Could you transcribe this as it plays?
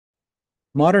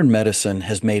Modern medicine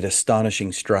has made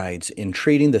astonishing strides in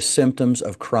treating the symptoms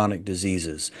of chronic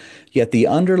diseases, yet the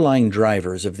underlying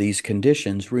drivers of these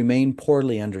conditions remain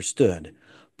poorly understood,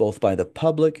 both by the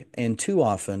public and too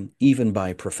often even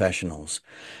by professionals.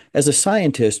 As a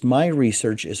scientist, my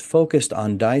research is focused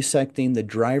on dissecting the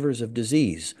drivers of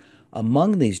disease.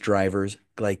 Among these drivers,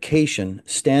 glycation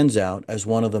stands out as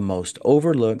one of the most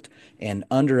overlooked and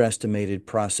underestimated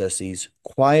processes,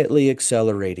 quietly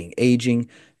accelerating aging,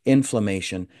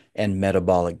 inflammation, and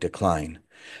metabolic decline.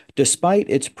 Despite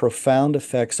its profound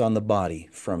effects on the body,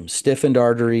 from stiffened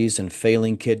arteries and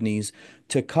failing kidneys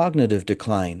to cognitive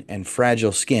decline and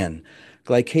fragile skin,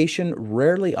 glycation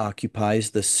rarely occupies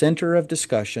the center of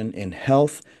discussion in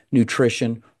health,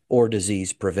 nutrition, or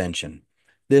disease prevention.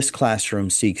 This classroom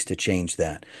seeks to change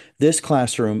that. This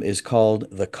classroom is called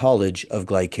the College of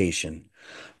Glycation.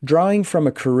 Drawing from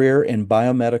a career in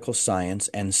biomedical science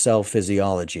and cell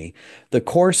physiology, the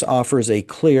course offers a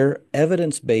clear,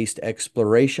 evidence-based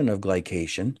exploration of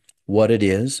glycation, what it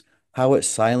is, how it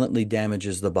silently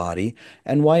damages the body,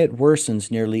 and why it worsens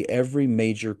nearly every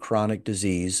major chronic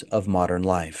disease of modern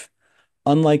life.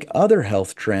 Unlike other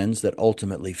health trends that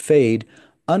ultimately fade,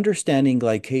 understanding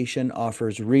glycation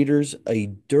offers readers a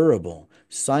durable,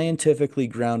 scientifically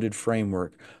grounded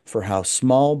framework for how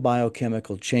small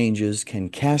biochemical changes can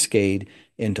cascade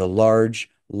into large,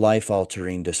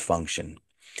 life-altering dysfunction.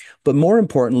 But more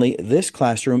importantly, this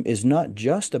classroom is not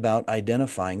just about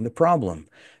identifying the problem.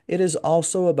 It is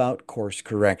also about course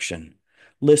correction.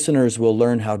 Listeners will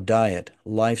learn how diet,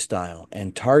 lifestyle,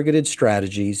 and targeted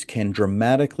strategies can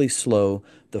dramatically slow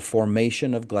the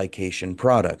formation of glycation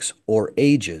products, or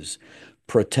AGEs,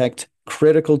 protect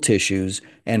critical tissues,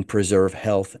 and preserve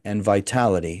health and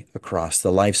vitality across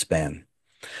the lifespan.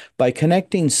 By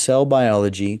connecting cell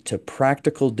biology to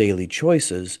practical daily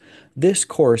choices, this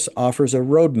course offers a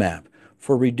roadmap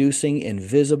for reducing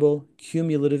invisible,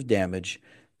 cumulative damage,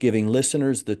 giving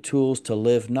listeners the tools to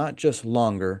live not just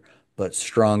longer, but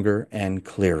stronger and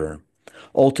clearer.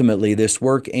 Ultimately, this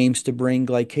work aims to bring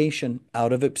glycation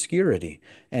out of obscurity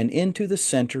and into the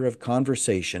center of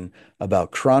conversation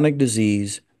about chronic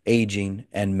disease, aging,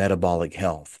 and metabolic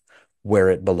health, where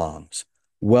it belongs.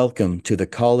 Welcome to the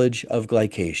College of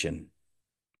Glycation.